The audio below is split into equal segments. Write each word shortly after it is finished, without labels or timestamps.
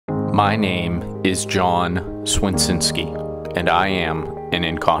My name is John Swincinski, and I am an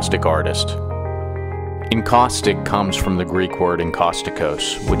encaustic artist. Encaustic comes from the Greek word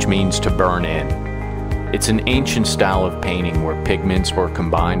encaustikos, which means to burn in. It's an ancient style of painting where pigments were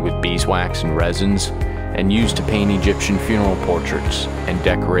combined with beeswax and resins and used to paint Egyptian funeral portraits and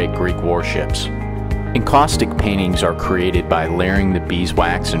decorate Greek warships. Encaustic paintings are created by layering the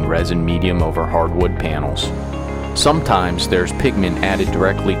beeswax and resin medium over hardwood panels. Sometimes there's pigment added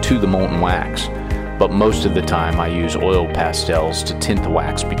directly to the molten wax, but most of the time I use oil pastels to tint the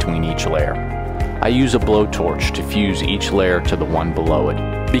wax between each layer. I use a blowtorch to fuse each layer to the one below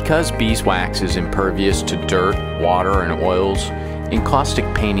it. Because beeswax is impervious to dirt, water, and oils, encaustic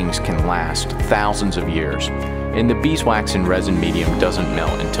paintings can last thousands of years, and the beeswax and resin medium doesn't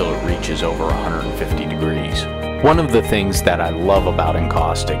melt until it reaches over 150 degrees. One of the things that I love about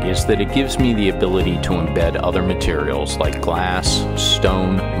encaustic is that it gives me the ability to embed other materials like glass,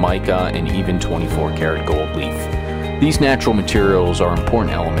 stone, mica, and even 24-karat gold leaf. These natural materials are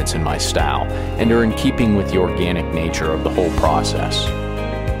important elements in my style and are in keeping with the organic nature of the whole process.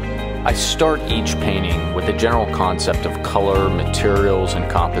 I start each painting with a general concept of color, materials, and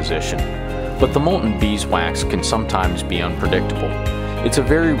composition, but the molten beeswax can sometimes be unpredictable. It's a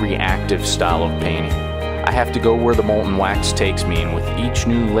very reactive style of painting. I have to go where the molten wax takes me, and with each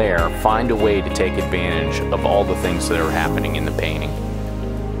new layer, find a way to take advantage of all the things that are happening in the painting.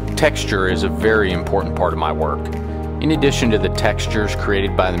 Texture is a very important part of my work. In addition to the textures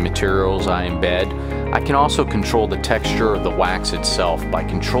created by the materials I embed, I can also control the texture of the wax itself by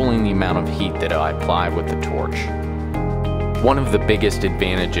controlling the amount of heat that I apply with the torch. One of the biggest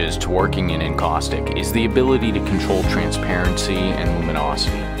advantages to working in encaustic is the ability to control transparency and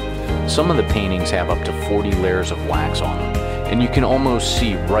luminosity. Some of the paintings have up to 40 layers of wax on them, and you can almost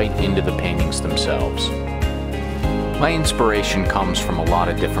see right into the paintings themselves. My inspiration comes from a lot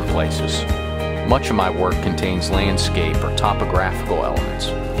of different places. Much of my work contains landscape or topographical elements.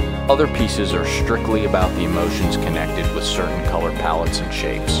 Other pieces are strictly about the emotions connected with certain color palettes and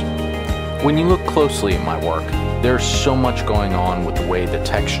shapes. When you look closely at my work, there's so much going on with the way the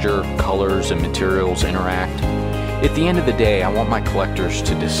texture, colors, and materials interact. At the end of the day, I want my collectors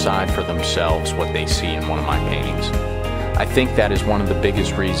to decide for themselves what they see in one of my paintings. I think that is one of the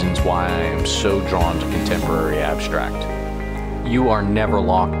biggest reasons why I am so drawn to contemporary abstract. You are never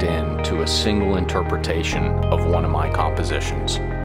locked in to a single interpretation of one of my compositions.